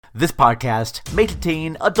This podcast may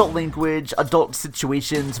contain adult language, adult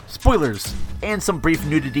situations, spoilers, and some brief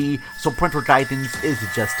nudity, so parental guidance is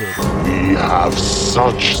suggested. We have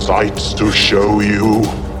such sights to show you.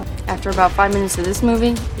 After about 5 minutes of this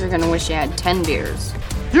movie, you're gonna wish you had 10 beers.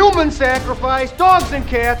 Human sacrifice, dogs and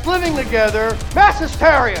cats living together, mass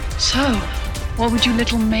hysteria. So, what would you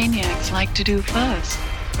little maniacs like to do first?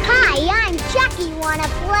 Hi, I'm Chucky. Wanna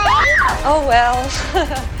play? Oh, well.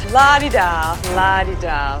 La-di-da,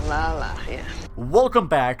 la-di-da, la-la, yeah. Welcome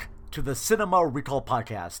back to the Cinema Recall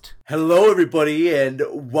Podcast. Hello, everybody, and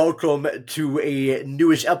welcome to a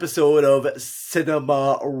newish episode of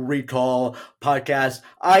Cinema Recall Podcast.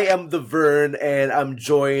 I am the Vern, and I'm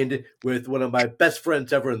joined with one of my best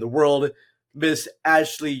friends ever in the world, Miss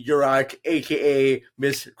Ashley Urach, a.k.a.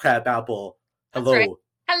 Miss Crabapple. Hello. Right.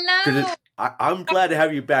 Hello. I'm glad to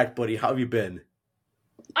have you back, buddy. How have you been?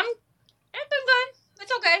 It's been good.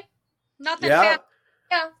 It's okay. Nothing Yeah? bad.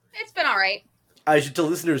 Yeah, it's been all right. I should tell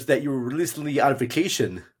listeners that you were recently on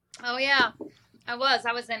vacation. Oh, yeah. I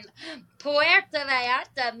was in Puerto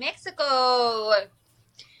Vallarta, Mexico.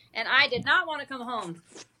 And I did not want to come home.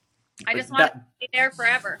 I just wanted to be there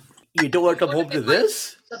forever. You don't want to come home to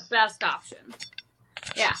this? The best option.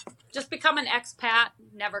 Yeah. Just become an expat,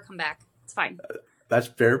 never come back. It's fine. That's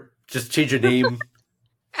fair. Just change your name.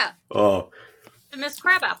 Yeah. Oh. To Miss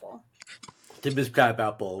Crabapple. To Miss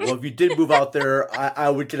Crabapple. Well, if you did move out there, I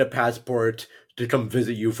would get a passport to come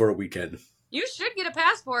visit you for a weekend. You should get a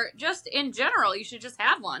passport. Just in general, you should just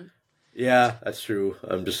have one. Yeah, that's true.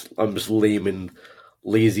 I'm just lame and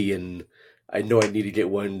lazy, and I know I need to get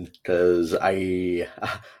one because I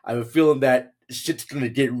have a feeling that shit's gonna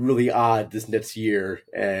get really odd this next year,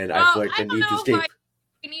 and I feel like I need to stay.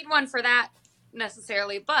 You need one for that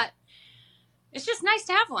necessarily, but it's just nice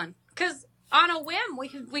to have one because on a whim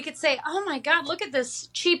we could say, oh my god, look at this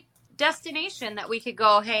cheap destination that we could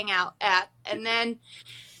go hang out at, and then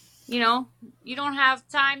you don't have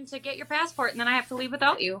time to get your passport, and then I have to leave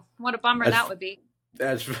without you. What a bummer that would be.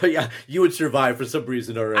 That's yeah, you would survive for some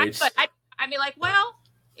reason, all right. I'd be like, well,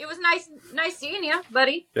 it was nice seeing you,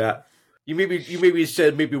 buddy. Yeah, you maybe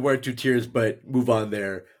shed maybe one or two tears, but move on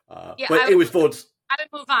there. Yeah, but it was folks. I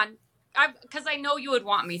would move on because I know you would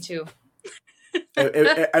want me to.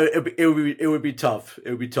 It would be tough. It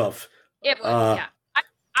would be tough. It would, yeah.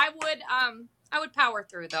 I would power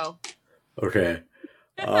through though. Okay.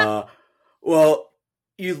 Well,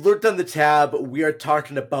 you looked on the tab. We are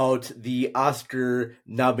talking about the Oscar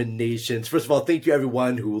nominations. First of all, thank you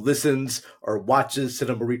everyone who listens or watches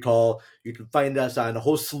Cinema Recall. You can find us on a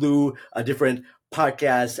whole slew of different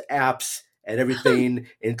podcast apps and everything,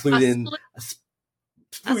 including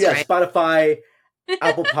right. Spotify,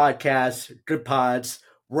 Apple Podcasts, Good Pods.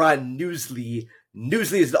 We're on Newsly.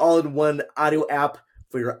 Newsly is an all-in-one audio app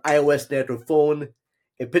for your iOS and Android phone.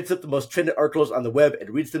 It picks up the most trending articles on the web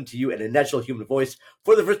and reads them to you in a natural human voice.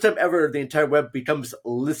 For the first time ever, the entire web becomes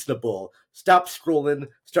listenable. Stop scrolling,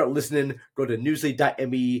 start listening, go to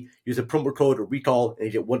newsly.me, use a promo code RECALL, and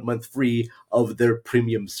you get 1 month free of their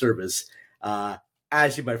premium service.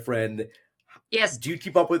 Ashley, my friend, yes. Do you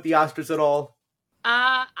keep up with the Oscars at all?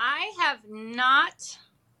 I have not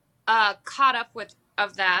caught up with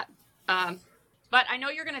that. But I know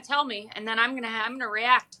you're going to tell me, and then I'm going to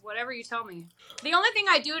react to whatever you tell me. The only thing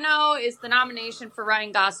I do know is the nomination for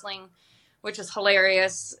Ryan Gosling, which is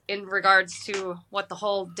hilarious in regards to what the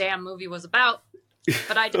whole damn movie was about.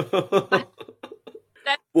 But I do.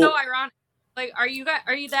 That's so ironic. Like, are you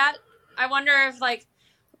that? I wonder if like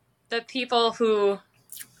the people who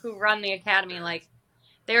run the Academy, like,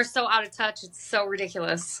 they're so out of touch. It's so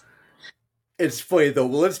ridiculous. It's funny, though.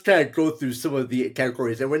 Well, let's kind of go through some of the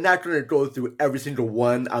categories. And we're not going to go through every single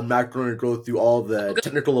one. I'm not going to go through all the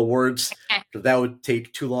technical awards, because that would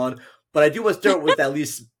take too long. But I do want to start with at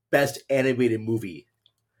least Best Animated Movie,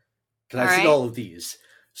 because I've seen all of these.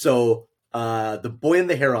 So, The Boy and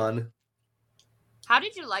the Heron. How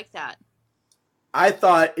did you like that? I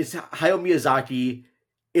thought it's Hayao Miyazaki.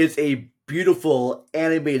 It's a beautiful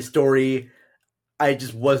animated story. I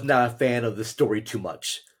just was not a fan of the story too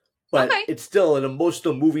much. But It's still an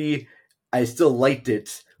emotional movie. I still liked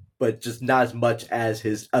it, but just not as much as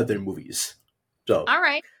his other movies. So, all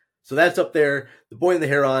right. So that's up there. The Boy and the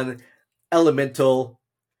Heron, Elemental,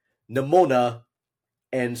 Nimona,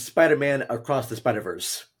 and Spider-Man Across the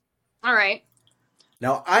Spider-Verse. All right.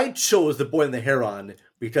 Now, I chose The Boy and the Heron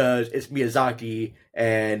because it's Miyazaki,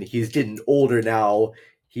 and he's getting older now.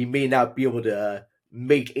 He may not be able to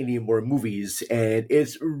make any more movies, and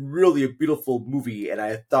it's really a beautiful movie, and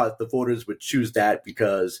I thought the voters would choose that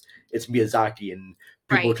because it's Miyazaki and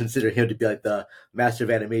people consider him to be like the master of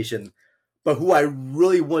animation. But who I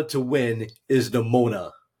really want to win is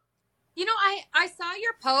Nimona. I saw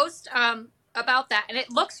your post about that, and it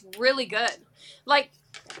looks really good. Like,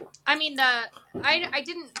 I mean, I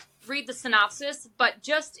didn't read the synopsis, but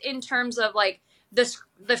just in terms of like the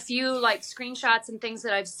few like screenshots and things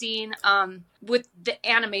that I've seen with the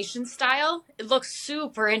animation style, it looks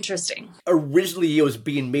super interesting. Originally, it was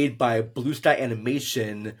being made by Blue Sky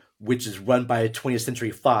Animation, which is run by 20th Century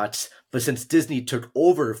Fox, but since Disney took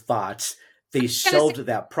over Fox, they shelved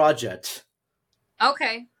that project.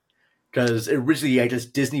 Okay. Because originally, I guess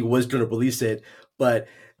Disney was going to release it, but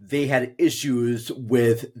they had issues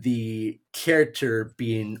with the character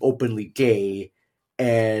being openly gay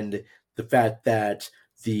and the fact that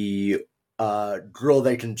the girl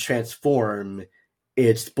that can transform,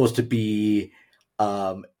 it's supposed to be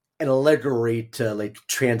an allegory to like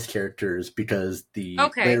trans characters because the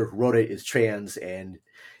writer who wrote it is trans and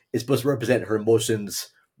it's supposed to represent her emotions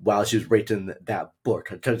while she was writing that book.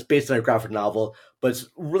 Because it's based on a graphic novel, but it's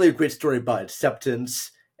really a great story about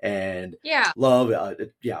acceptance and love.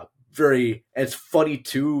 It's funny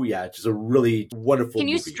too. Yeah, it's just a really wonderful movie. Can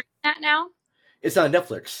you stream that now? It's on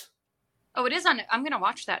Netflix. Oh, it is on. I'm going to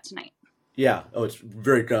watch that tonight. Yeah. Oh, it's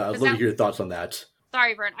very good. I'd love to hear your thoughts on that.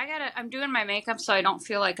 Sorry, Vern. I'm doing my makeup so I don't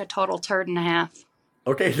feel like a total turd and a half.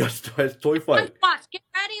 Okay, that's totally fine. Get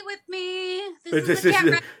ready with me. This is a Get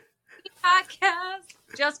Ready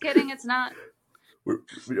podcast. Just kidding, it's not. We're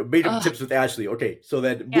makeup tips with Ashley. Okay, so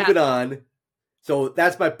then moving on. So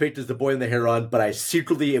that's my pick is The Boy in the Heron, but I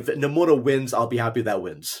secretly, if Nimona wins, I'll be happy that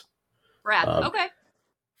wins. Rad. Okay.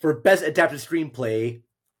 For Best Adapted Screenplay,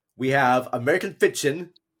 we have American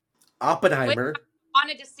Fiction, Oppenheimer. I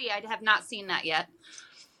wanted to see. I have not seen that yet.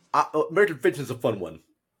 American Fiction is a fun one.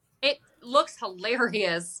 It looks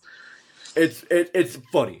hilarious. It's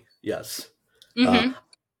funny, yes. Mm-hmm.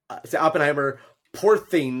 Oppenheimer, Poor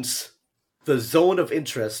Things, The Zone of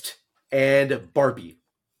Interest, and Barbie.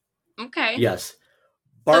 Okay. Yes.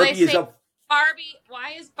 Barbie is up. Barbie.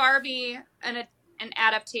 Why is Barbie an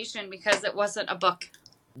adaptation? Because it wasn't a book.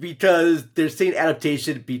 Because they're saying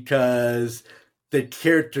adaptation because the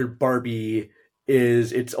character Barbie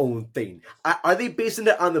is its own thing. Are they basing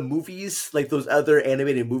it on the movies, like those other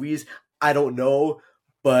animated movies? I don't know.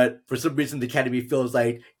 But for some reason, the Academy feels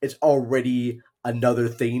like it's already another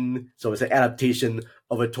thing. So it's an adaptation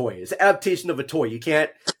of a toy. It's an adaptation of a toy. You can't...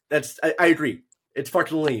 I agree. It's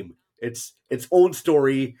fucking lame. It's its own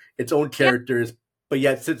story, its own characters, but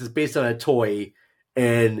yet since it's based on a toy,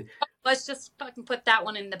 and let's just fucking put that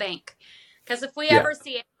one in the bank. Because if we ever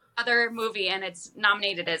see another movie and it's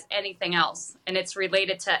nominated as anything else, and it's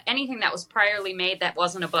related to anything that was priorly made that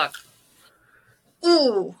wasn't a book,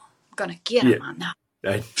 ooh, I'm gonna get him on that.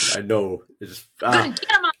 I know. It's I'm gonna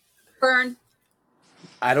get him on Burn.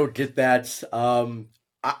 I don't get that.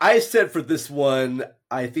 I said for this one,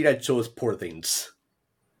 I think I chose Poor Things.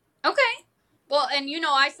 Okay. Well, and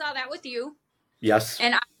I saw that with you. Yes.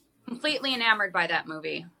 And I'm completely enamored by that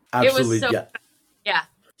movie. Absolutely, it was so yeah.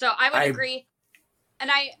 So I would agree.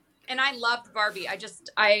 And I loved Barbie.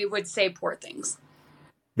 I would say Poor Things.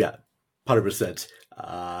 Yeah, 100%.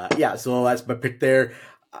 So that's my pick there.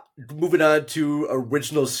 Moving on to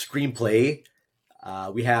original screenplay.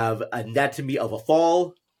 We have Anatomy of a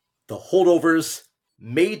Fall, The Holdovers,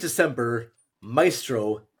 May December,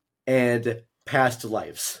 Maestro, and Past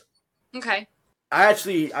Lives. Okay. I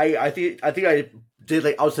think I did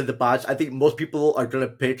like outside the box. I think most people are gonna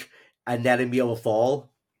pick Anatomy of a Fall.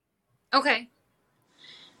 Okay.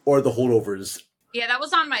 Or The Holdovers. Yeah, that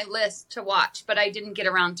was on my list to watch, but I didn't get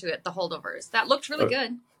around to it. The Holdovers. That looked really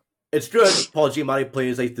good. It's good. Paul Giamatti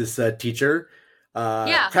plays like this teacher.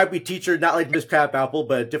 Crabby teacher, not like Miss Crabapple,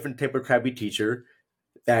 but a different type of crabby teacher.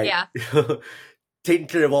 That taking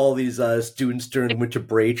care of all these students during winter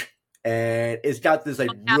break. And it's got this like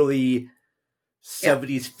really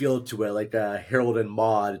 70s feel to it, like Harold and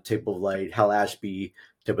Maude type of like Hal Ashby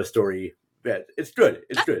type of story. Yeah, it's good.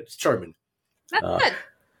 It's good. It's charming. That's good.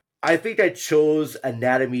 I think I chose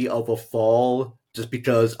Anatomy of a Fall just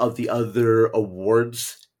because of the other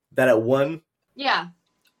awards that it won. Yeah.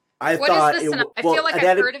 I feel like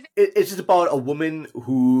I've heard of it. It's just about a woman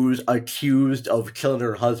who's accused of killing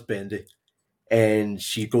her husband, and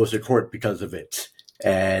she goes to court because of it.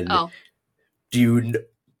 And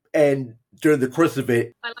and during the course of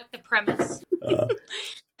it, I like the premise.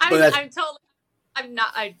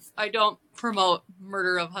 I don't promote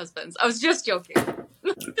murder of husbands. I was just joking.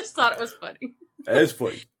 Just thought it was funny. That is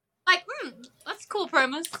funny. Like, that's a cool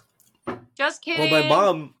premise. Just kidding. Well, my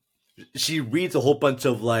mom, she reads a whole bunch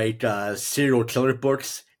of like serial killer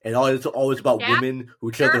books, and it's always about women who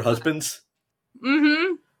kill their husbands.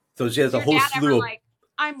 Mm-hmm. So she has a whole slew of. Like,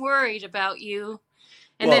 I'm worried about you.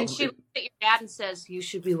 And then she looks at your dad and says, "You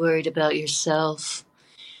should be worried about yourself."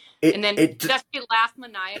 And then does she laugh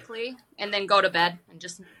maniacally and then go to bed and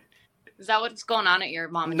just... Is that what's going on at your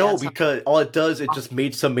mom and dad's house? No, because all it does, it just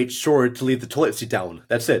made sure to leave the toilet seat down.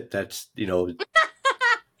 That's it. That's,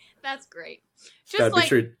 That's great. Just like,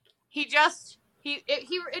 sure... it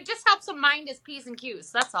just helps him mind his P's and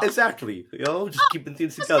Q's. That's all. Exactly. Just keeping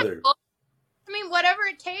things together. I mean, whatever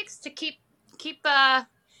it takes to keep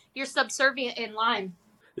your subservient in line.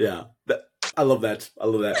 Yeah. I love that.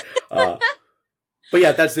 But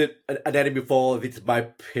yeah, that's it. Anatomy of Fall, I think it's my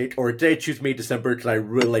pick. Or did I choose May December? Because I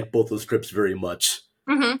really like both those scripts very much.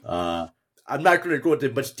 Mm-hmm. I'm not going to go into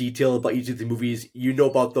much detail about each of the movies. You know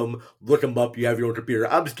about them. Look them up. You have your own computer.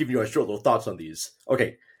 I'm just giving you a short little thoughts on these.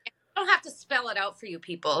 Okay. I don't have to spell it out for you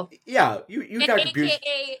people. Yeah, you got computers.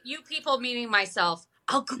 AKA you people, meaning myself.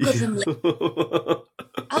 I'll Google them later.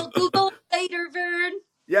 I'll Google later, Vern.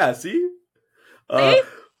 Yeah, see?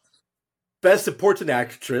 Best Supporting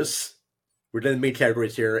Actress. We're doing the main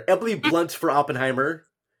categories here. Emily Blunt for Oppenheimer.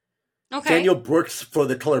 Okay. Daniel Brooks for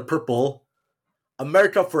The Color Purple.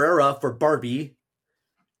 America Ferrera for Barbie.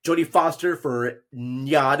 Jodie Foster for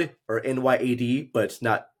Nyad, or Nyad, but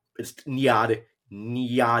it's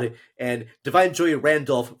Nyad. And Divine Joy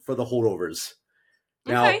Randolph for The Holdovers.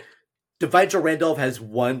 Now, Divine Joy Randolph has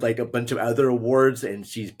won like a bunch of other awards, and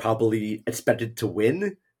she's probably expected to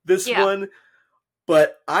win this one.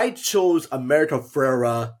 But I chose America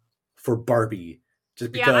Ferrera for Barbie,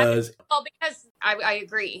 just because... because I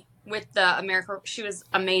agree with the America. She was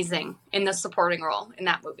amazing in the supporting role in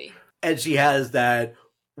that movie. And she has that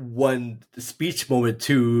one speech moment,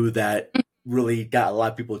 too, that really got a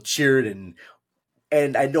lot of people cheered.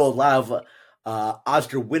 And I know a lot of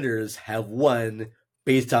Oscar winners have won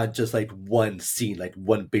based on just, like, one scene, like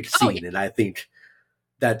one big scene. And I think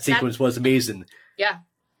that sequence was amazing. Yeah.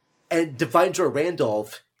 And Divine Joy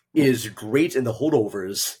Randolph is great in The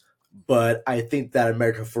Holdovers. But I think that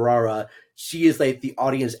America Ferrera, she is like the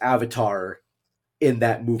audience avatar in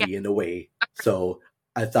that movie in a way. So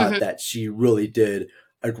I thought that she really did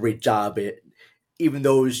a great job. Even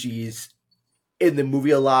though she's in the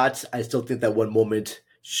movie a lot, I still think that one moment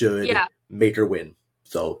should make her win.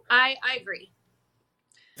 So I agree.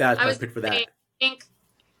 That's my pick for that. I think,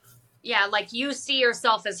 like you see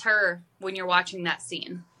yourself as her when you're watching that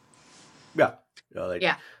scene. Yeah.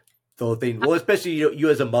 The whole thing. Well, especially you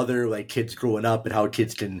as a mother, like kids growing up and how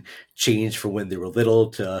kids can change from when they were little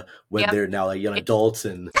to when they're now like young adults.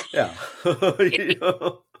 And We're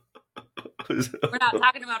not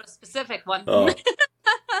talking about a specific one.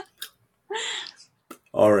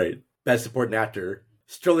 All right. Best Supporting Actor.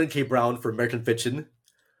 Sterling K. Brown for American Fiction.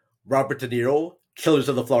 Robert De Niro, Killers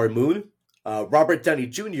of the Flower Moon. Robert Downey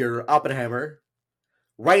Jr., Oppenheimer.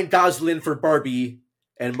 Ryan Gosling for Barbie.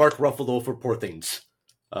 And Mark Ruffalo for Poor Things.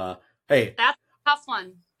 Hey, that's a tough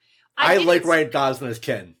one. I like Ryan Gosling as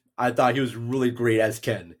Ken. I thought he was really great as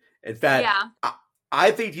Ken. In fact,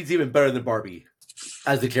 I think he's even better than Barbie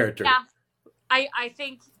as the character. Yeah, I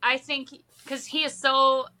think because he is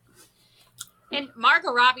so. And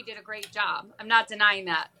Margot Robbie did a great job. I'm not denying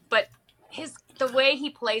that, but the way he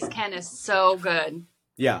plays Ken is so good.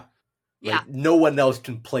 Yeah, no one else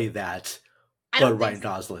can play that but Ryan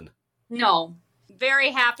Gosling. No,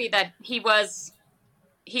 very happy that he was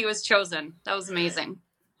chosen. That was amazing.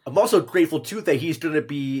 I'm also grateful, too, that he's going to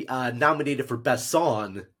be nominated for Best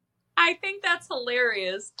Song. I think that's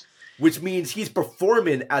hilarious. Which means he's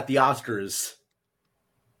performing at the Oscars.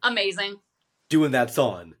 Amazing. Doing that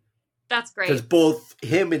song. That's great. Because both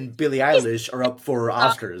him and Billie Eilish are up for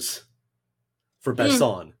Oscars for Best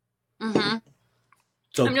Song. Mm-hmm.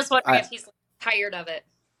 So I'm just wondering if he's tired of it.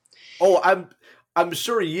 Oh, I'm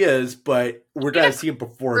sure he is, but we're going to see him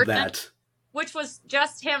perform that. Which was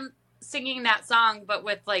just him singing that song, but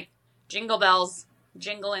with, like, jingle bells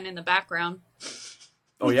jingling in the background.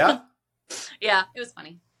 Oh, yeah? Yeah, it was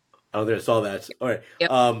funny. I don't think I saw that. All right.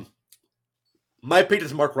 Yep. My pick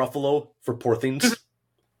is Mark Ruffalo for Poor Things.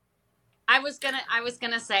 I was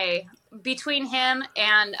gonna say between him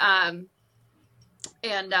and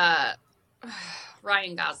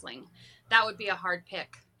Ryan Gosling, that would be a hard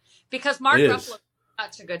pick because Mark Ruffalo did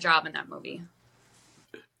such a good job in that movie.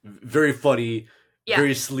 Very funny,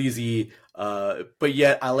 very sleazy, but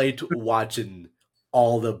yet I liked watching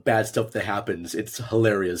all the bad stuff that happens. It's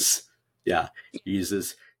hilarious. Yeah, he's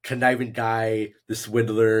this conniving guy, the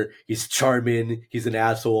swindler. He's charming. He's an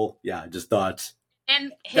asshole. Yeah, I just thought.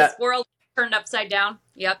 And his world turned upside down.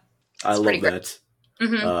 Yep. I love that.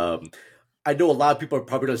 Mm-hmm. I know a lot of people are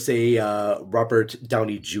probably going to say Robert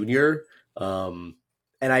Downey Jr. And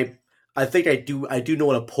I think I do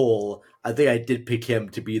know in a poll, I think I did pick him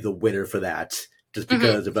to be the winner for that. just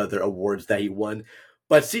because of other awards that he won.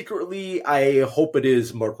 But secretly, I hope it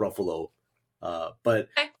is Mark Ruffalo. But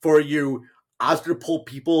for you Oscar poll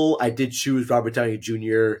people, I did choose Robert Downey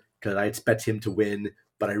Jr. because I expect him to win,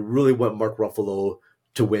 but I really want Mark Ruffalo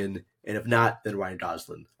to win. And if not, then Ryan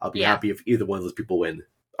Gosling. I'll be happy if either one of those people win.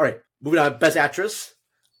 All right, moving on. Best Actress.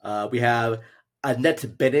 We have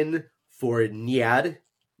Annette Bening for Nyad,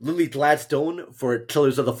 Lily Gladstone for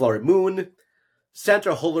Killers of the Flower Moon,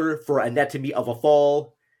 Sandra Huller for Anatomy of a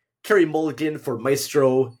Fall, Carey Mulligan for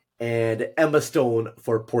Maestro, and Emma Stone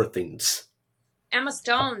for Poor Things. Emma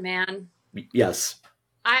Stone, man. Yes.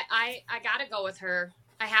 I gotta go with her.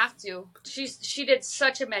 I have to. She did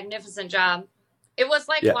such a magnificent job. It was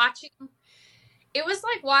like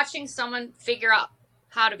watching someone figure out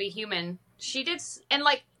how to be human. She did, and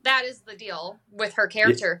like that is the deal with her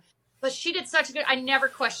character. But she did such a good. I never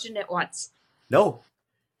questioned it once. No,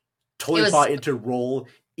 totally bought into role.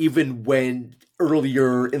 Even when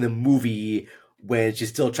earlier in the movie, when she's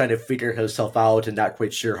still trying to figure herself out and not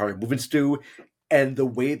quite sure how her movements do, and the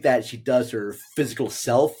way that she does her physical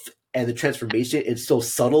self and the transformation, it's so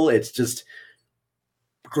subtle. It's just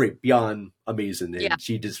great, beyond amazing, and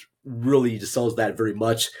she just really just sells that very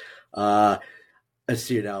much. Let's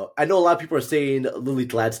see now. I know a lot of people are saying Lily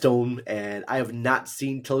Gladstone, and I have not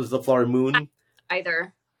seen Killers of the Flower Moon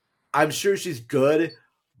either. I'm sure she's good,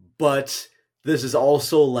 but this is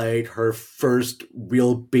also like her first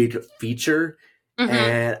real big feature,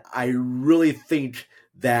 and I really think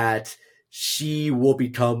that she will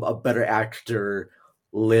become a better actor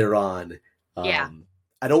later on.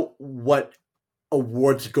 I don't want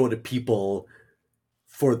awards to go to people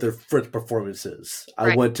for their first performances.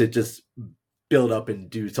 I want to just build up and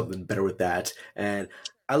do something better with that. And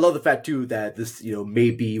I love the fact too that this,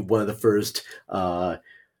 may be one of the first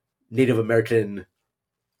Native American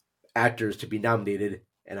actors to be nominated,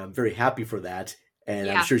 and I'm very happy for that. And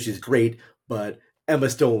I'm sure she's great, but Emma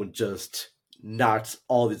Stone just knocked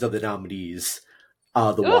all these other nominees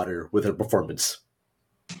out of the water with her performance.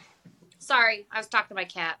 Sorry, I was talking to my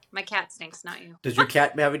cat. My cat stinks, not you. Does your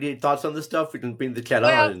cat have any thoughts on this stuff? We can bring the cat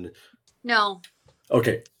on. No.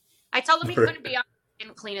 Okay. I told him he couldn't be on. He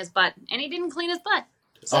didn't clean his butt, and he didn't clean his butt.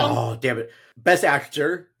 So. Oh, damn it. Best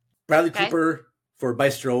Actor, Bradley Cooper for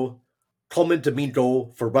Maestro, Colman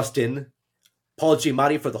Domingo for Rustin, Paul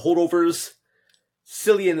Giamatti for The Holdovers,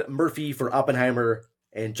 Cillian Murphy for Oppenheimer,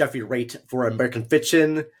 and Jeffrey Wright for American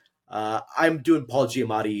Fiction. I'm doing Paul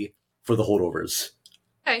Giamatti for The Holdovers.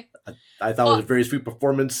 Okay. I thought it was a very sweet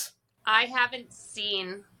performance. I haven't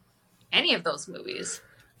seen any of those movies,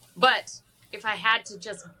 but if I had to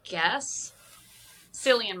just guess,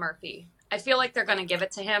 Cillian Murphy. I feel like they're going to give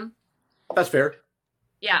it to him. That's fair.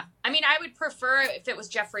 Yeah. I mean, I would prefer if it was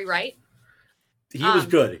Jeffrey Wright. He was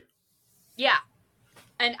good. Yeah.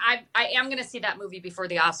 And I am going to see that movie before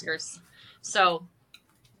the Oscars. So,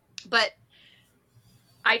 but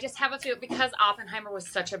I just have a feel, because Oppenheimer was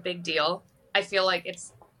such a big deal, I feel like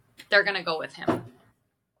they're going to go with him.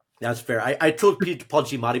 That's fair. I took Paul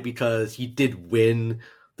Giamatti because he did win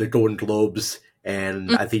the Golden Globes,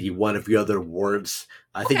 and I think he won a few other awards.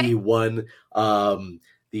 I think he won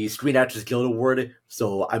the Screen Actors Guild Award,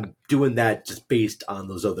 so I'm doing that just based on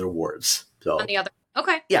those other awards. So on the other,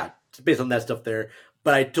 okay. Yeah, just based on that stuff there.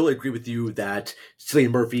 But I totally agree with you that Cillian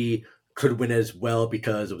Murphy could win as well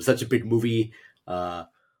because it was such a big movie.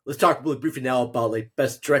 Let's talk really briefly now about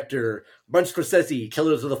Best Director. Martin Scorsese,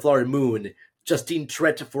 Killers of the Flower Moon, Justine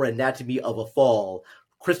Triet for Anatomy of a Fall,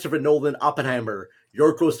 Christopher Nolan, Oppenheimer,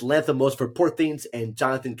 Yorgos Lanthimos for Poor Things, and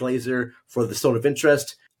Jonathan Glazer for The Zone of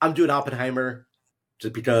Interest. I'm doing Oppenheimer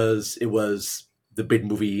just because it was the big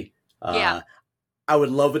movie. I would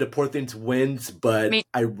love it if Poor Things wins, but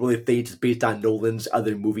I really think it's based on Nolan's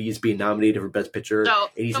other movies being nominated for Best Picture, and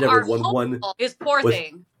he's never won one. Is Poor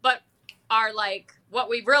Thing, but what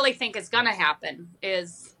we really think is going to happen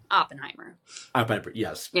is Oppenheimer. Oppenheimer,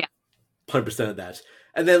 yes. Yeah. 100% of that.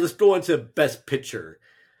 And then let's go on to Best Picture.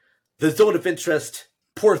 The Zone of Interest,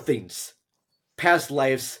 Poor Things, Past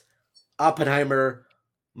Lives, Oppenheimer,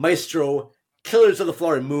 Maestro, Killers of the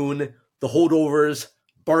Flower Moon, The Holdovers,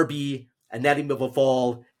 Barbie, Anatomy of a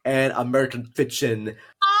Fall, and American Fiction.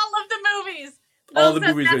 All of the movies. All the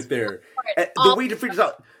movies right there. The way to figure this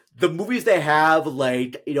out, the movies they have,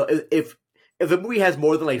 if a movie has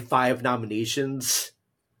more than 5 nominations,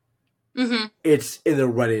 it's in the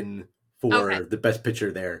running for the Best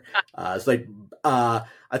Picture there. It's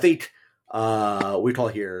I think we call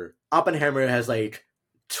it here, Oppenheimer has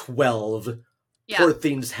 12. Yeah. Poor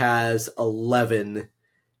Things has 11.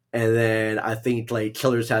 And then I think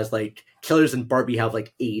Killers has Killers and Barbie have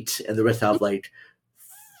 8, and the rest have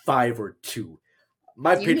 5 or 2.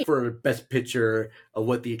 my pick for Best Picture of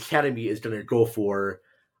what the Academy is going to go for,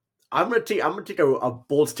 I'm going to take a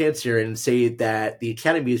bold stance here and say that the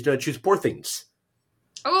Academy is going to choose Poor Things.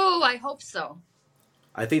 Oh, I hope so.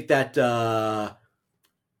 I think that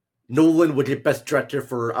Nolan would get Best Director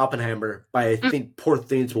for Oppenheimer, but I think Poor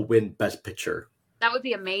Things will win Best Picture. That would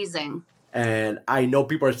be amazing. And I know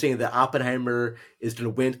people are saying that Oppenheimer is going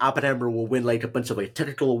to win. Oppenheimer will win like a bunch of like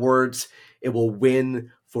technical awards. It will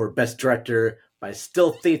win for Best Director, but I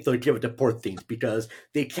still think they'll give it to Poor Things because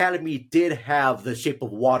the Academy did have The Shape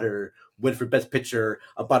of Water win for Best Picture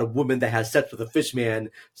about a woman that has sex with a fish man.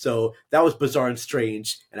 So that was bizarre and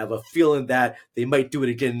strange. And I have a feeling that they might do it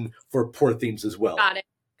again for Poor Things as well. Got it.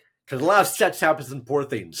 Because a lot of sex happens in Poor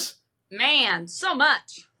Things. Man, so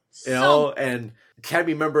much. You know, and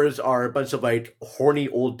Academy members are a bunch of like horny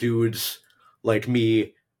old dudes like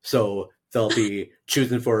me. So they'll be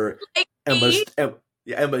choosing for like Emma,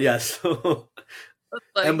 yes.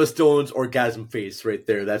 Emma Stone's orgasm face right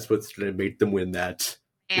there. That's what's going to make them win that.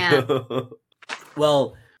 Yeah.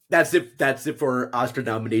 Well, that's it. That's it for Oscar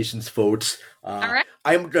nominations, folks. All right.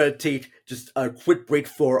 I'm going to take just a quick break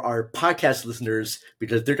for our podcast listeners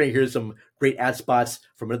because they're going to hear some great ad spots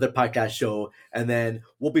from another podcast show. And then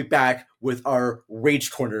we'll be back with our Rage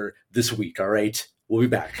Corner this week. All right. We'll be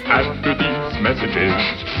back. After these messages,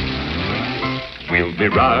 we'll be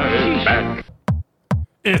right back.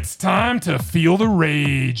 It's time to feel the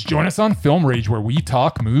rage. Join us on Film Rage, where we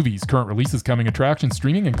talk movies, current releases, coming attractions,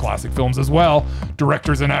 streaming, and classic films as well.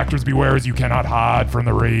 Directors and actors, beware as you cannot hide from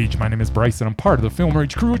the rage. My name is Bryce, and I'm part of the Film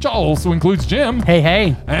Rage crew, which also includes Jim. Hey,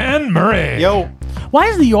 hey. And Murray. Yo. Why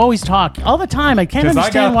is it you always talk all the time? I can't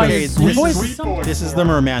understand why your voice is so... This is the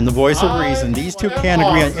Merman, the voice of reason. These two can't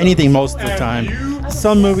agree on anything most of the time.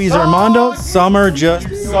 Some movies are Mondo, some are just...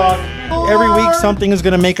 Every week, something is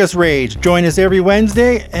going to make us rage. Join us every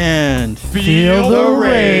Wednesday and feel the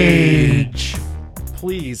rage.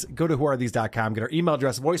 Please go to whoarethese.com, get our email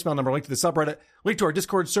address, voicemail number, link to the subreddit, link to our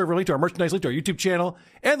Discord server, link to our merchandise, link to our YouTube channel,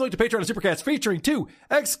 and the link to Patreon and Supercast featuring 2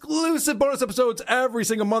 exclusive bonus episodes every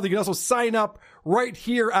single month. You can also sign up right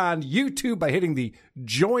here on YouTube by hitting the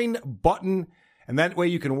join button. And that way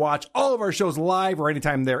you can watch all of our shows live or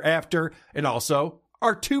anytime thereafter. And also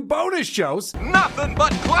our 2 bonus shows. Nothing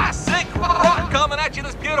but classic rock coming at you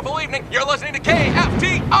this beautiful evening. You're listening to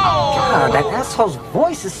KFTO. God, that asshole's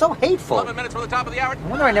voice is so hateful. 11 minutes from the top of the hour. I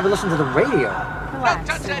wonder I never listened to the radio. Don't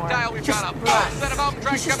touch that dial. We've got a full set of album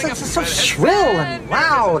tracks coming up. It's so shrill and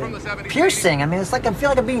loud and piercing. I mean, it's like I feel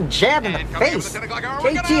like I'm being jabbed in the face.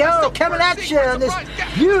 KTO coming at you on this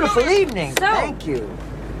beautiful evening. Thank you.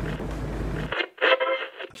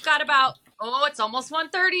 Got about... Oh, it's almost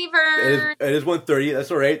 1:30, Vern. It is 1:30. That's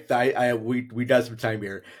all right. We got some time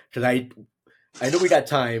here because I know we got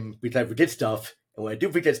time because I forget stuff, and when I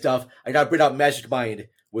do forget stuff, I gotta bring out Magic Mind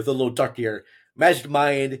with a little duck here. Magic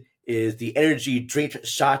Mind is the energy drink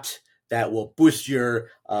shot that will boost your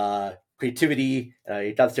creativity.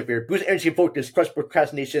 You got stuff here. Boost energy, focus, crush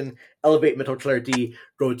procrastination, elevate mental clarity.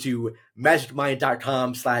 Go to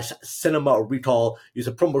magicmind.com/cinema recall. Use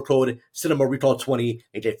a promo code cinema recall 20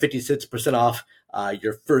 and get 50% off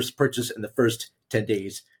your first purchase in the first 10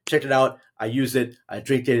 days. Check it out. I use it. I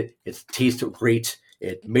drink it. It tastes great.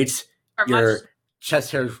 It makes your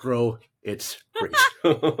chest hairs grow. It's great.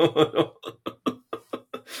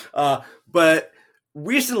 But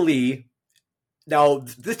recently, now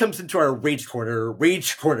this comes into our Rage Corner,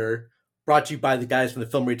 brought to you by the guys from the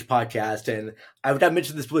Film Rage podcast. And I've got to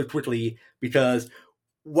mention this really quickly because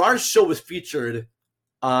our show was featured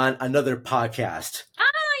on another podcast.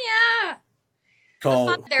 Oh, yeah.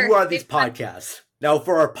 Called Who Are These Podcasts? Now,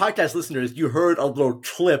 for our podcast listeners, you heard a little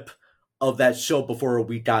clip of that show before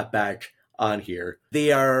we got back on here.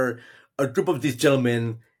 They are a group of these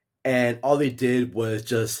gentlemen, and all they did was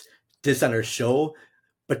just diss on our show.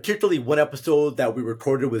 Particularly one episode that we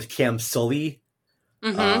recorded with Cam Sully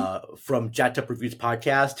from Jacked Up Reviews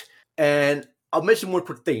podcast. And I'll mention one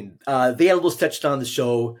quick thing. They had a little sketch on the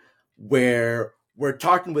show where we're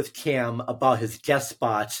talking with Cam about his guest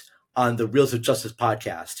spots on the Reels of Justice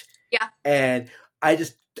podcast. Yeah. And I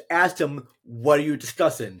just asked him, what are you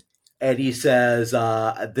discussing? And he says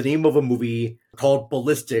the name of a movie called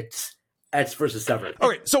Ballistics, X vs. Severed.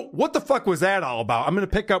 Okay, so what the fuck was that all about? I'm going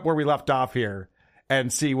to pick up where we left off here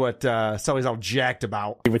and see what Sully's all jacked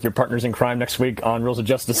about. With your partners in crime next week on Rules of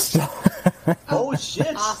Justice. Oh,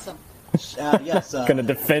 shit. Awesome. Yes. Gonna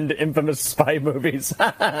defend infamous spy movies.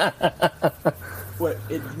 What?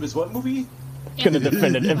 Infamous what movie? Gonna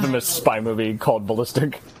defend an infamous spy movie called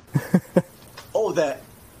Ballistic. Oh, that...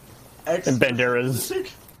 And Banderas.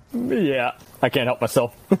 Yeah, I can't help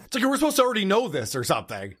myself. It's like, we're supposed to already know this or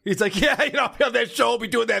something. He's like, yeah, I'll be on that show, I'll be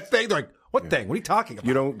doing that thing. They're like, what thing? What are you talking about?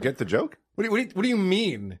 You don't get the joke? What do you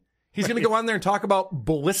mean? He's going to go on there and talk about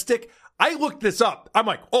ballistic? I looked this up. I'm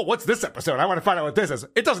like, oh, what's this episode? I want to find out what this is.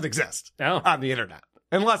 It doesn't exist on the internet.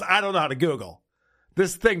 Unless I don't know how to Google.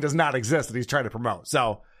 This thing does not exist that he's trying to promote.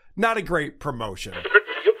 So, not a great promotion.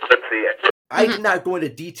 I did not go into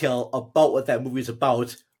detail about what that movie is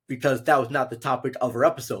about because that was not the topic of our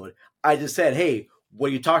episode. I just said, hey, what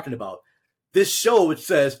are you talking about? This show, it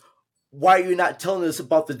says, why are you not telling us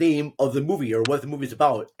about the name of the movie or what the movie's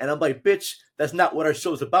about? And I'm like, bitch, that's not what our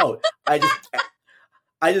show's about. I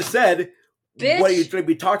just said, bitch, what are you going to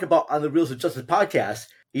be talking about on the Reels of Justice podcast?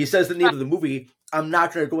 He says the name of the movie. I'm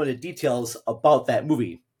not going to go into details about that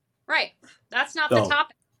movie. Right. That's not the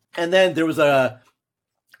topic. And then there was a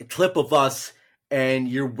clip of us, and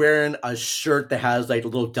you're wearing a shirt that has like a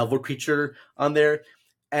little devil creature on there.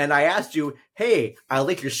 And I asked you, hey, I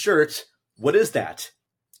like your shirt. What is that?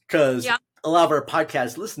 Because a lot of our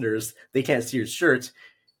podcast listeners, they can't see your shirt.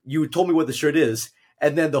 You told me what the shirt is.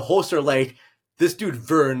 And then the hosts are like, this dude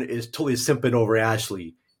Vern is totally simping over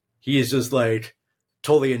Ashley. He is just like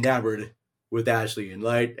totally enamored with Ashley. And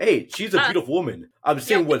like, hey, she's a beautiful woman. I'm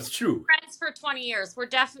saying what's true. Friends for 20 years. We're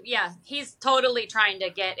definitely, he's totally trying to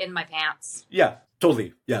get in my pants. Yeah,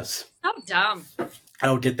 totally. Yes. So dumb. I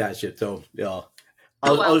don't get that shit, though. Yeah.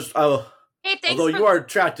 Hey, thanks. Although you are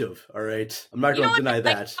attractive, all right? I'm not going to deny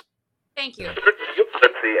that. Thank you.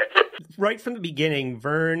 Right from the beginning,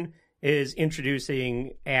 Vern is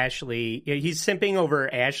introducing Ashley. He's simping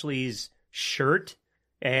over Ashley's shirt,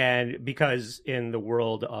 and because in the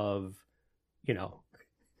world of,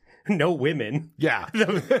 no women,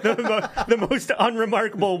 the most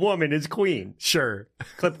unremarkable woman is Queen. Sure.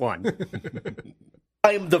 Clip 1.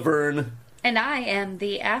 I'm the Vern. And I am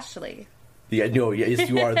the Ashley. Yeah, no, yes,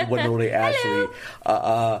 you are the one and only Ashley.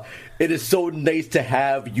 It is so nice to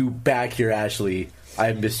have you back here, Ashley.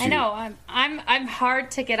 I miss you. I know. I'm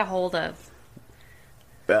hard to get a hold of.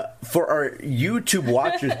 For our YouTube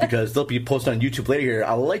watchers, because they'll be posted on YouTube later here,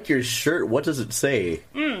 I like your shirt. What does it say?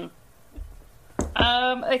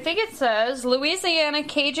 I think it says Louisiana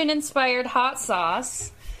Cajun-inspired hot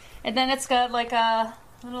sauce. And then it's got like a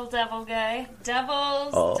little devil guy.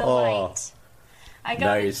 Devil's Delight. I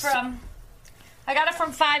got it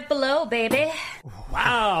from Five Below, baby.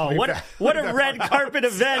 Wow, what a red carpet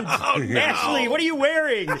event. Oh, no. Ashley, what are you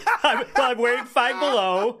wearing? I'm wearing Five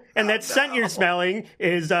Below, and that scent you're smelling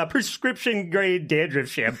is prescription-grade dandruff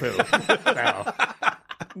shampoo. Wow.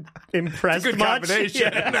 Impressed good much?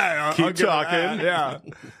 Combination. Yeah. Keep talking. Yeah,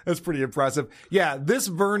 that's pretty impressive. Yeah, this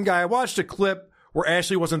Vern guy, I watched a clip where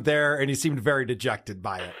Ashley wasn't there, and he seemed very dejected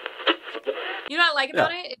by it. You know what I like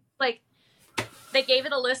about it? It's like, they gave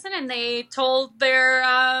it a listen and they told their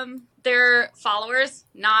followers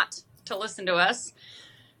not to listen to us,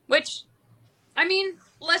 which, I mean,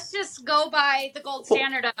 let's just go by the gold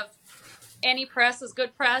standard of any press is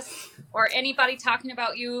good press, or anybody talking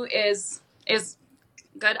about you is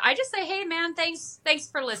good. I just say, hey man, thanks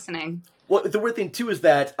for listening. Well, the weird thing too is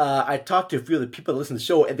that I talked to a few of the people that listen to the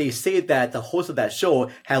show, and they say that the hosts of that show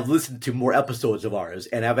have listened to more episodes of ours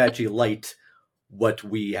and have actually liked what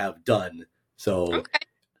we have done. So,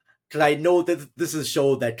 because I know that this is a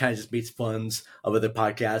show that kind of just makes fun of other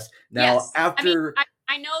podcasts. Now, after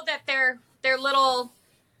I know that their little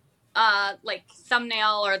like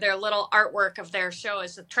thumbnail or their little artwork of their show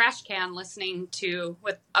is a trash can listening to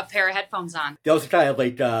with a pair of headphones on. They also kind of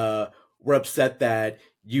like were upset that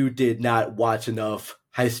you did not watch enough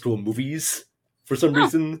high school movies for some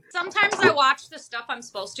reason. Sometimes I watch the stuff I'm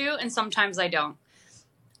supposed to, and sometimes I don't.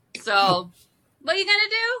 So, what are you gonna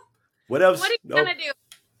do? What else? What are you gonna do?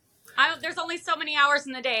 There's only so many hours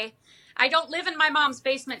in the day. I don't live in my mom's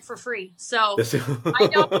basement for free, so I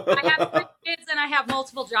have 3 kids and I have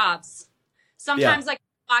multiple jobs. Sometimes I can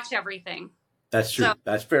watch everything. That's true. So,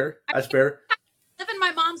 that's fair. That's fair. If I live in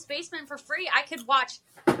my mom's basement for free, I could watch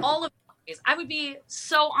all of these. I would be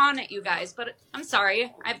so on it, you guys. But I'm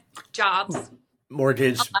sorry, I have jobs,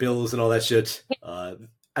 mortgage, bills, and all that shit.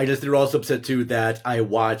 They're also upset too that I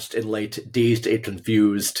watched and liked Dazed and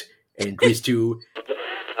Confused and Grease 2.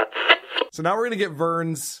 So now we're gonna get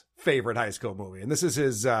Vern's favorite high school movie, and this is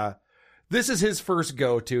his first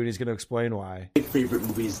go-to, and he's gonna explain why. My favorite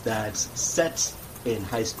movies that's set in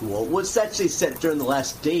high school, well, it's actually set during the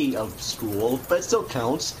last day of school, but it still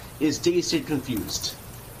counts, is Dazed and Confused.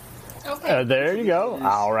 Okay. There you go.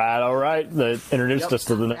 All right. That introduced us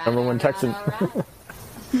to the number one Texan.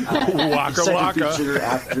 Waka. Feature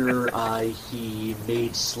after he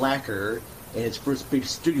made Slacker, and its first big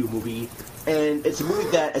studio movie. And it's a movie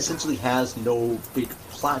that essentially has no big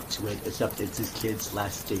plot to it, except it's his kid's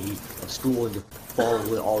last day of school and you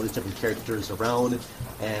follow all these different characters around.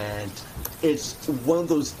 And it's one of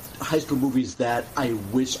those high school movies that I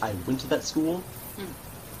wish I went to that school.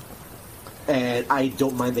 And I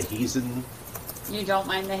don't mind the hazing. You don't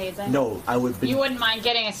mind the hazing? No, I would. You wouldn't mind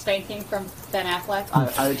getting a spanking from Ben Affleck?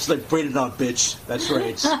 I just like braid it on, bitch. That's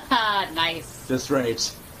right. Nice. That's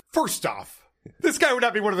right. First off, this guy would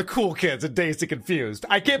not be one of the cool kids in Dazed and Confused.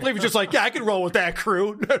 I can't believe he's just like, yeah, I can roll with that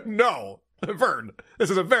crew. No. Vern, this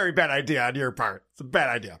is a very bad idea on your part. It's a bad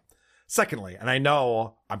idea. Secondly, and I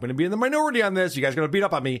know I'm going to be in the minority on this. You guys are going to beat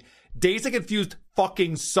up on me. Dazed and Confused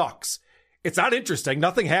fucking sucks. It's not interesting.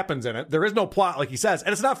 Nothing happens in it. There is no plot, like he says,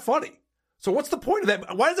 and it's not funny. So what's the point of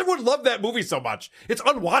that? Why does everyone love that movie so much? It's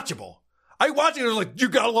unwatchable. I watch it and I was like, you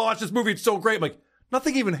gotta watch this movie. It's so great. I'm like,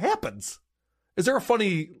 nothing even happens. Is there a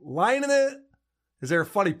funny line in it? Is there a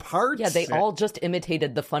funny part? Yeah, they all just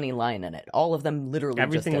imitated the funny line in it. All of them literally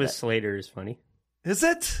Everything just did with it. Slater is funny. Is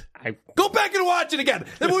it? Go back and watch it again.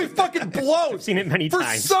 That movie fucking blows. I've seen it many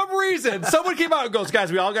times. For some reason, someone came out and goes,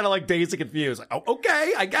 guys, we all gotta like Dazed and Confused. Like, oh,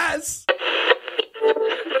 okay, I guess.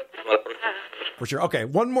 For sure. Okay,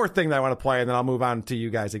 one more thing that I want to play, and then I'll move on to you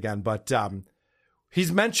guys again. But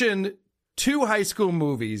he's mentioned 2 high school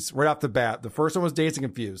movies right off the bat. The first one was Dazed and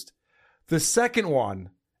Confused. The second one,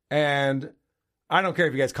 and I don't care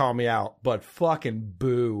if you guys call me out, but fucking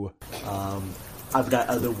boo. I've got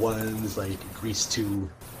other ones like Grease 2,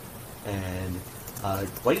 and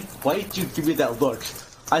why did you give me that look?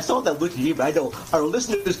 I saw that look you gave me. I know our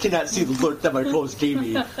listeners cannot see the look that my co-host gave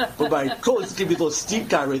me, but my co-host gave me a little Steve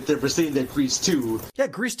guy right there for saying that Grease 2. Yeah,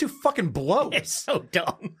 Grease 2 fucking blows. It's so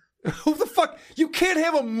dumb. Who the fuck? You can't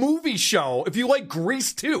have a movie show if you like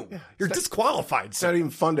Grease 2. You're disqualified. It's not even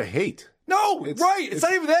fun to hate. No, it's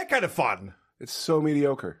not even that kind of fun. It's so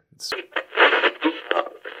mediocre.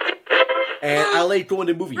 And I like going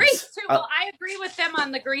to movies. Grease 2. Well, I agree with them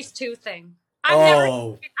on the Grease 2 thing.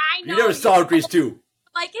 You never saw Grease 2.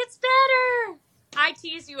 Like, it's better. I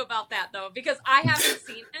tease you about that, though, because I haven't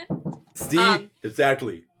seen it. Steve,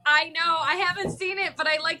 exactly. I know, I haven't seen it, but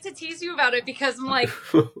I like to tease you about it because I'm like,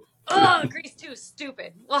 oh, Grease 2 is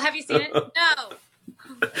stupid. Well, have you seen it? No.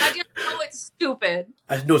 I just know it's stupid.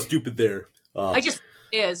 There's no stupid there. I just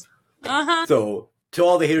is. Uh-huh. So, to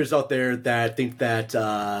all the haters out there that think that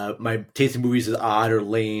my taste in movies is odd or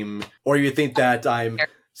lame, or you think that I'm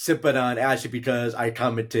simping on Ashley because I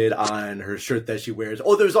commented on her shirt that she wears.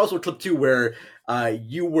 Oh, there's also a clip too where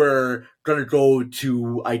you were gonna go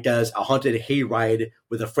to, I guess, a haunted hayride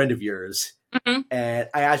with a friend of yours, and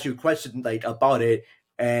I asked you a question like about it,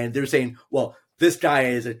 and they're saying, well, this guy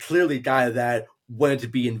is a clearly guy that wanted to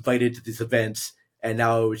be invited to this event, and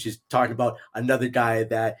now she's talking about another guy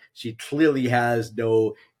that she clearly has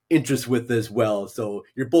no interest with as well. So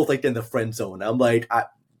you're both like in the friend zone. I'm like,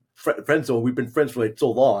 friend zone. We've been friends for like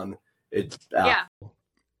so long. Yeah.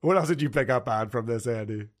 What else did you pick up on from this,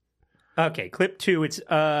 Andy? Okay, clip 2. It's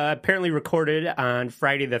apparently recorded on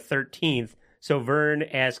Friday the 13th. So Vern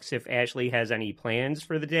asks if Ashley has any plans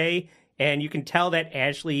for the day, and you can tell that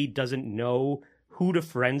Ashley doesn't know who to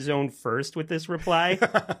friend zone first with this reply.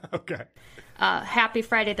 Okay. Happy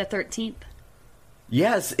Friday the 13th.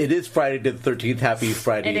 Yes, it is Friday the 13th. Happy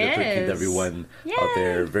Friday It the 13th, is. everyone Yay. out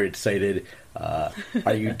there. Very excited.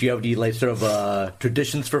 Do you have any like sort of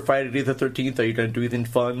traditions for Friday the 13th? Are you going to do anything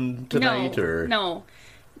fun tonight? No,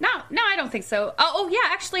 I don't think so. Oh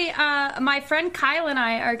yeah, actually, my friend Kyle and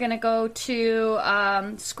I are going to go to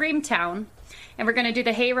Screamtown, and we're going to do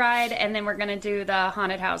the hayride, and then we're going to do the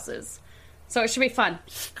haunted houses. So it should be fun.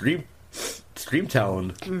 Screamtown.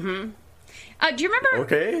 Mm-hmm. Do you remember?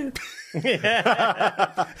 Okay.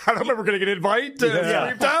 I don't remember going to get an invite to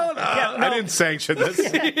Screamtown. I didn't sanction this.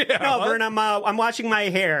 No, Vern, I'm washing my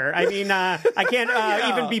hair. I mean, I can't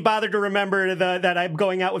even be bothered to remember that I'm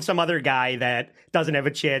going out with some other guy that doesn't have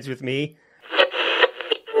a chance with me.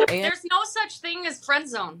 There's no such thing as friend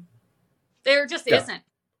zone. There just isn't.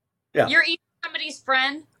 Yeah. You're either somebody's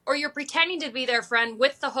friend or you're pretending to be their friend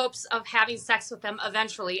with the hopes of having sex with them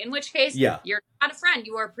eventually, in which case you're not a friend.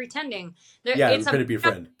 You are pretending. I'm going to be a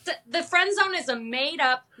friend. The friend zone is a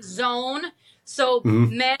made-up zone, so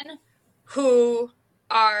men who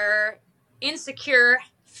are insecure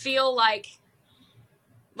feel like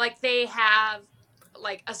they have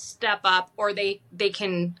like a step up, or they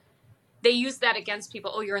use that against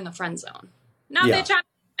people. Oh, you're in the friend zone. No, bitch,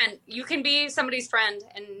 and you can be somebody's friend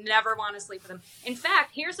and never want to sleep with them. In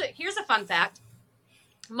fact, here's a fun fact.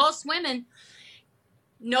 Most women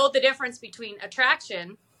know the difference between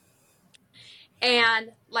attraction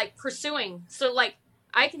and like pursuing. So like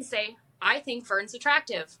I can say, I think Vern's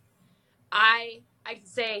attractive. I can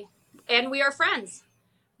say, and we are friends,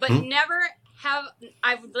 but never have,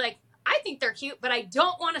 I would like, I think they're cute, but I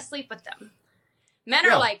don't want to sleep with them. Men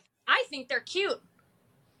are like, I think they're cute.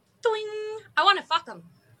 Doing. I want to fuck them.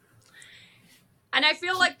 And I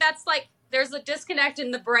feel like that's like, there's a disconnect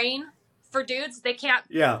in the brain for dudes. They can't.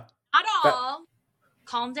 Yeah. Not all.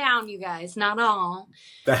 Calm down, you guys. Not all.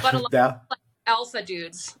 But a lot of like, alpha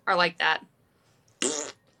dudes are like that.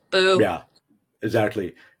 Boo. Yeah, exactly.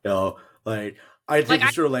 You know, like, I think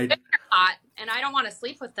like, sure, like, they're hot, and I don't want to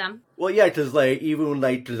sleep with them. Well, yeah, because like even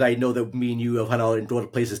like because I know that me and you have hung out and gone to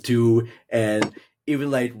places too, and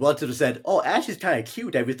even like relatives said, "Oh, Ashley's kind of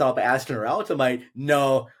cute. Have you thought about asking her out?" I'm like,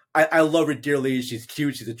 "No, I love her dearly. She's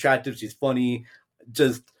cute. She's attractive. She's funny.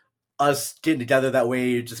 Just us getting together that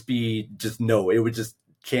way, it'd just be no. It would just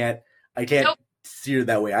can't. I can't." Nope. See her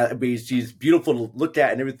that way. I mean, she's beautiful to look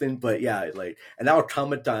at and everything, but yeah, like, and I'll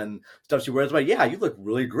comment on stuff she wears. I'm like, yeah, you look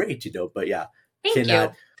really great, you know. But yeah, Thank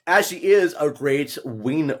you. Ashley is a great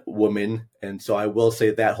wing woman, and so I will say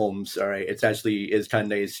that, Holmes. All right, it's actually is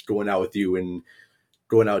kind of nice going out with you and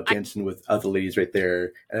going out dancing with other ladies right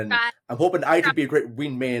there. And I'm hoping I could be a great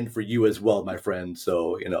wing man for you as well, my friend.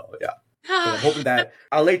 So you know, yeah. So I'm hoping that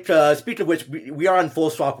I like. Speaking of which, we are on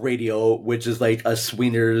Full Swap Radio, which is like a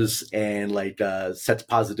swingers and like Sex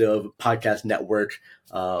Positive podcast network.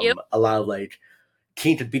 A lot of like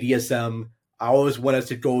kink and BDSM. I always want us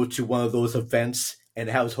to go to one of those events and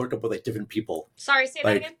have us hooked up with like different people. Sorry, say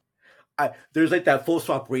that again. There's like that Full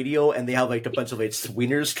Swap Radio, and they have like a bunch of like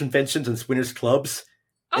swingers conventions and swingers clubs.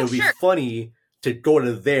 It would be funny to go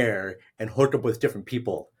to there and hook up with different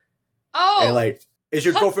people. Oh, and like. Is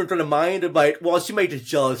your girlfriend trying to mind? I'm like, well, she might get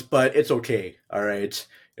jealous, but it's okay. All right.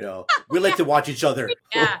 You know, we like to watch each other.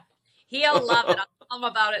 Yeah. He'll love it. I'll tell him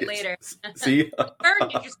about it later. See? Vern,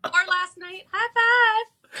 did you score last night? High five.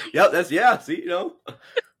 Yep, see, you know.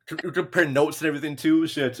 Compare notes and everything too.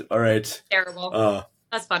 Shit. All right. Terrible.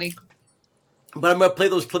 That's funny. But I'm going to play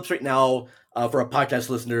those clips right now for our podcast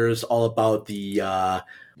listeners, all about the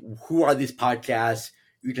who are these podcasts.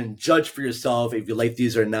 You can judge for yourself if you like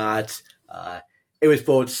these or not. Anyways,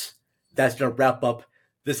 folks, that's going to wrap up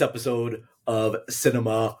this episode of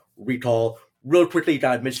Cinema Recall. Real quickly,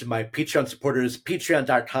 got to mention my Patreon supporters,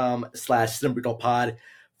 patreon.com/CinemaRecallPod.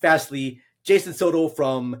 Fastly, Jason Soto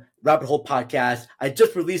from Rabbit Hole Podcast. I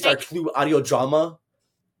just released our Clue audio drama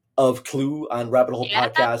of Clue on Rabbit Hole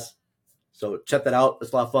Podcast. So check that out.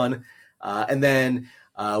 It's a lot of fun. And then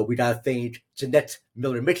we got to thank Jeanette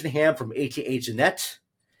Miller-Mitchenham from AKA Jeanette.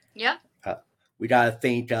 Yeah. We got to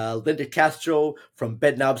thank Linda Castro from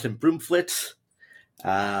Bedknobs and Broomflits,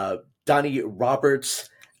 Donnie Roberts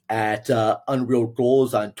at Unreal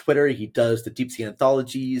Goals on Twitter. He does the Deep Sea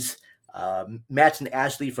Anthologies. Matt and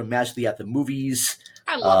Ashley from Ashley at the Movies.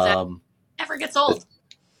 I love that. Never gets old.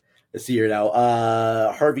 Let's see here now.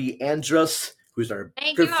 Harvey Andrus, who's our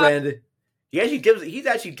good friend. He actually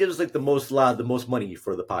gives like the most money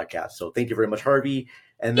for the podcast. So thank you very much, Harvey.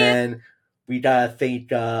 And then we gotta thank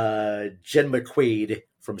Jen McQuaid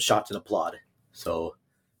from Shots and Applaud. So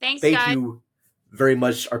thank you very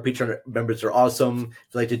much. Our Patreon members are awesome.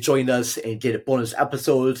 If you'd like to join us and get bonus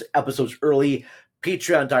episodes early,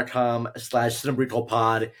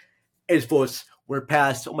 patreon.com/CinemaRecallPod. And folks, we're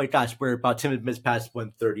past, oh my gosh, we're about 10 minutes past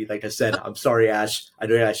 1:30. Like I said, I'm sorry, Ash. I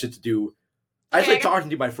know I had shit to do. I just like talking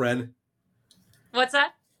to you, my friend. What's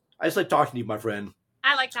that? I just like talking to you, my friend.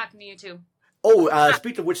 I like talking to you too. Oh,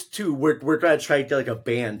 speaking of which, too, we're going to try to get like a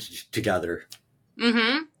band together.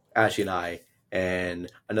 Mm-hmm. Ashley and I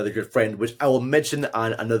and another good friend, which I will mention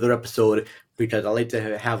on another episode because I like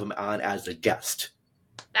to have him on as a guest.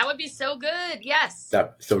 That would be so good. Yes.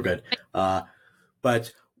 That's so good.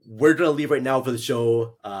 But we're going to leave right now for the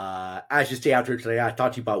show. Ashley, stay after today. I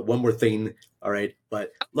talked to you about one more thing. All right.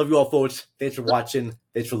 But love you all, folks. Thanks for watching.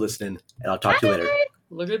 Thanks for listening. And I'll talk to you later.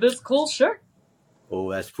 Look at this cool shirt.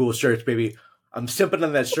 Oh, that's cool shirts, baby. I'm simping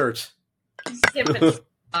on that shirt. Simping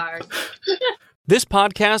hard. This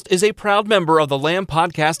podcast is a proud member of the Lamb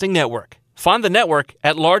Podcasting Network. Find the network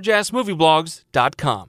at largeassmovieblogs.com.